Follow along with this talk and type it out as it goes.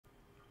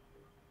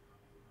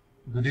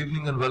Good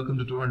evening and welcome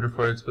to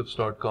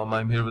 200forexpips.com.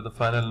 I'm here with the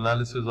final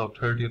analysis of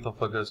 30th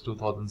of August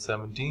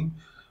 2017.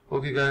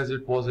 Okay guys,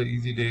 it was an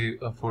easy day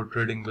for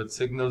trading with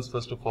signals.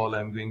 First of all,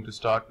 I'm going to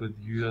start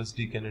with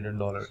USD Canadian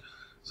dollar.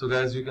 So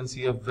guys, you can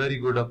see a very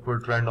good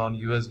upward trend on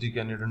USD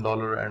Canadian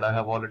dollar, and I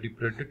have already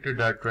predicted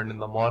that trend in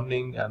the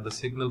morning, and the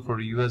signal for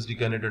USD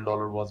Canadian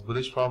dollar was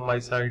bullish from my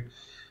side.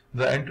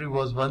 The entry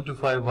was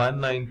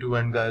 125192,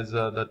 and guys,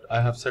 that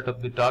I have set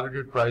up the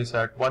targeted price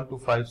at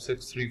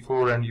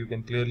 125634, and you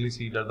can clearly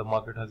see that the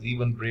market has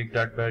even break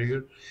that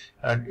barrier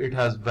and it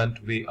has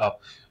went way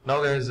up.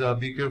 Now guys,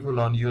 be careful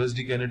on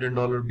USD Canadian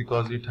dollar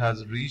because it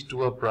has reached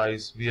to a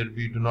price where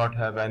we do not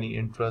have any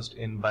interest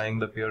in buying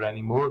the pair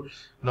anymore.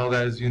 Now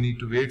guys, you need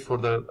to wait for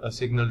the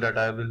signal that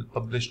I will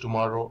publish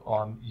tomorrow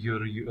on your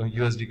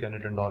USD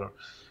Canadian dollar.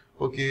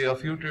 Okay, a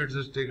few trades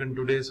is taken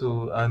today,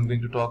 so I'm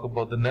going to talk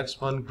about the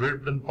next one,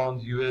 Great Britain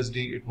Pounds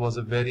USD. It was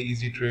a very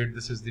easy trade.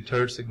 This is the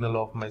third signal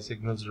of my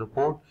signals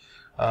report.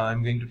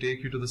 I'm going to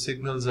take you to the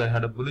signals. I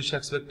had a bullish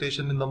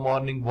expectation in the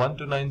morning.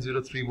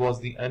 12903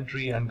 was the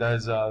entry, and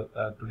guys,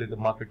 today the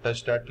market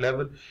touched that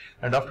level,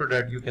 and after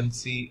that you can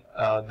see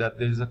that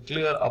there is a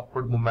clear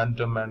upward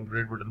momentum, and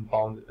Great Britain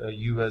Pound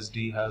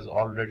USD has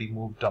already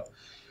moved up.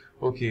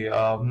 Okay,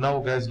 now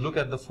guys, look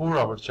at the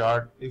 4-hour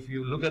chart. If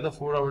you look at the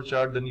 4-hour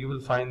chart, then you will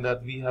find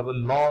that we have a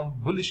long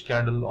bullish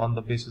candle on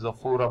the basis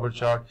of 4-hour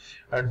chart,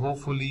 and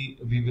hopefully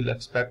we will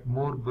expect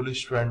more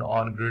bullish trend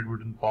on Great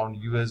Britain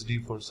Pound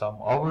USD for some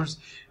hours.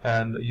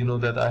 And you know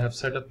that I have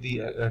set up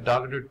the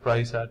targeted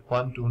price at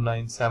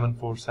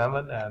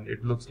 129747, and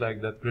it looks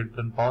like that Great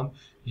Britain Pound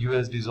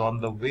USD is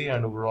on the way,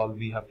 and overall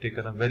we have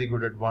taken a very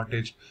good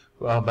advantage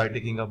by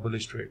taking a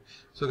bullish trade.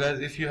 So guys,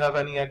 if you have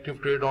any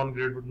active trade on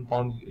Great Britain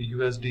Pound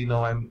USD,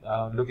 now I'm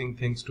looking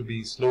things to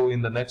be slow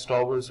in the next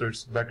hour, so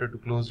it's better to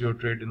close your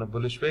trade in a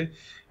bullish way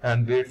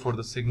and wait for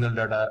the signal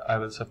that I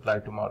will supply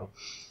tomorrow.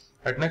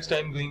 At next,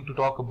 I'm going to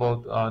talk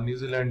about New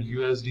Zealand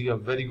USD, a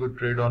very good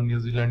trade on New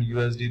Zealand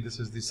USD. This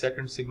is the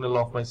second signal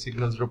of my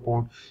signals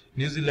report.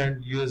 New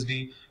Zealand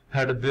USD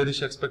had a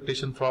bearish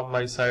expectation from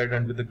my side,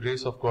 and with the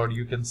grace of God,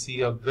 you can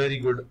see a very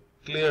good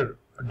clear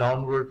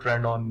downward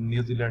trend on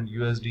New Zealand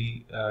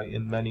USD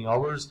in many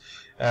hours,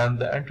 and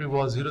the entry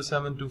was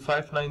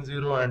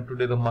 072590, and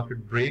today the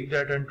market break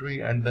that entry,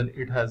 and then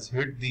it has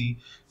hit the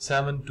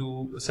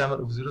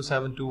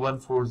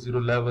 072140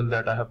 level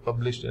that I have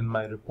published in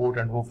my report.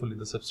 And hopefully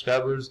the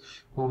subscribers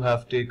who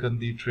have taken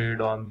the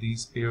trade on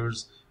these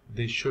pairs,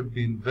 they should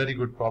be in very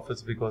good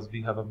profits because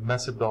we have a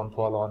massive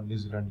downfall on New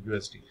Zealand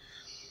USD.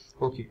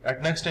 Okay,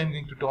 at next I'm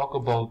going to talk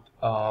about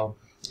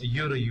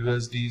Euro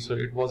USD. So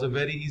it was a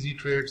very easy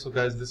trade. So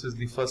guys, this is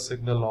the first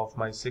signal of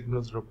my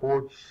signals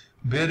report.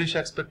 Bearish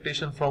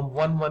expectation from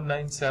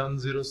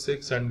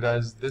 119706, and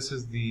guys, this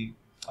is the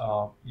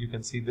you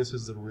can see this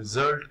is the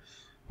result.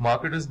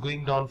 Market is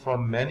going down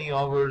from many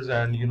hours,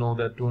 and you know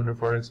that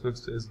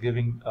 200forexpips is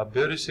giving a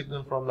bearish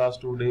signal from last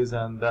 2 days,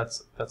 and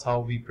that's how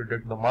we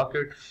predict the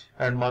market.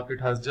 And market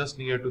has just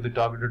near to the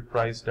targeted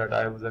price that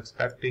I was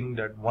expecting,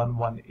 that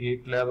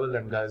 118 level,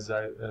 and guys,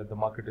 the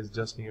market is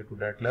just near to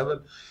that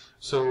level.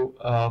 So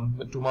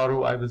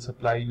tomorrow I will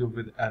supply you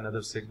with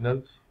another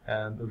signal,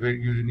 and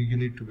you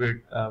need to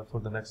wait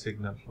for the next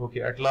signal. Okay,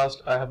 at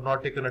last, I have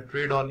not taken a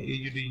trade on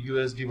AUD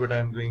USD, but I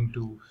am going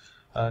to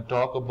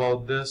talk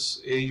about this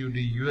AUD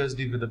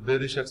USD with a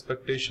bearish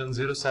expectation.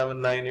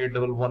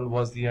 079811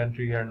 was the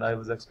entry, and I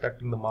was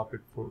expecting the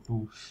market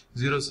to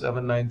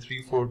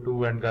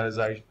 079342, and guys,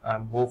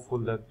 I'm hopeful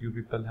that you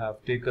people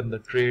have taken the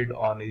trade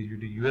on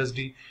AUD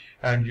USD,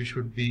 and you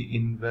should be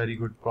in very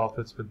good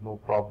profits with no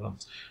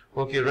problems.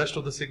 Okay, rest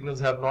of the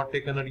signals have not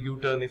taken a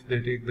U-turn. If they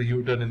take the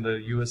U-turn in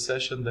the US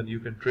session, then you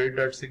can trade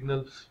that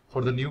signal.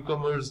 For the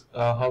newcomers,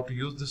 how to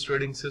use this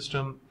trading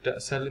system: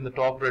 sell in the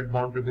top red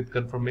boundary with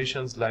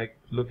confirmations, like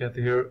look at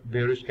here,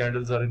 bearish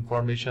candles are in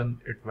formation,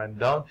 it went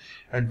down,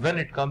 and when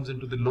it comes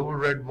into the lower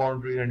red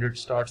boundary and it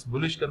starts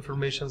bullish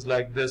confirmations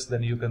like this,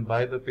 then you can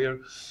buy the pair.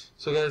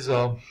 So guys,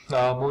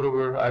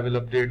 moreover, I will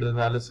update the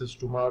analysis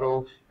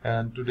tomorrow,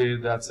 and today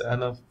that's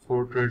enough.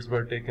 4 trades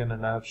were taken,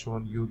 and I have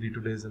shown you the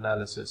today's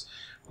analysis.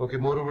 Okay,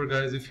 moreover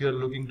guys, if you are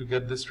looking to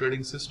get this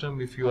trading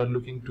system, if you are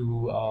looking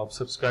to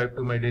subscribe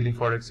to my daily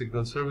forex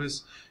signal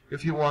service,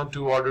 if you want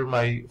to order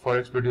my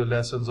forex video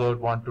lessons or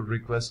want to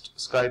request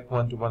Skype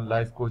one-to-one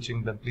live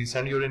coaching, then please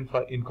send your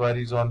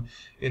inquiries on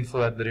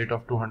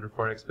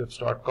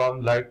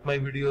info@200forexpips.com. Like my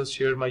videos,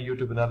 share my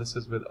YouTube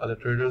analysis with other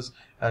traders,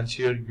 and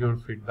share your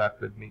feedback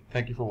with me.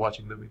 Thank you for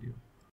watching the video.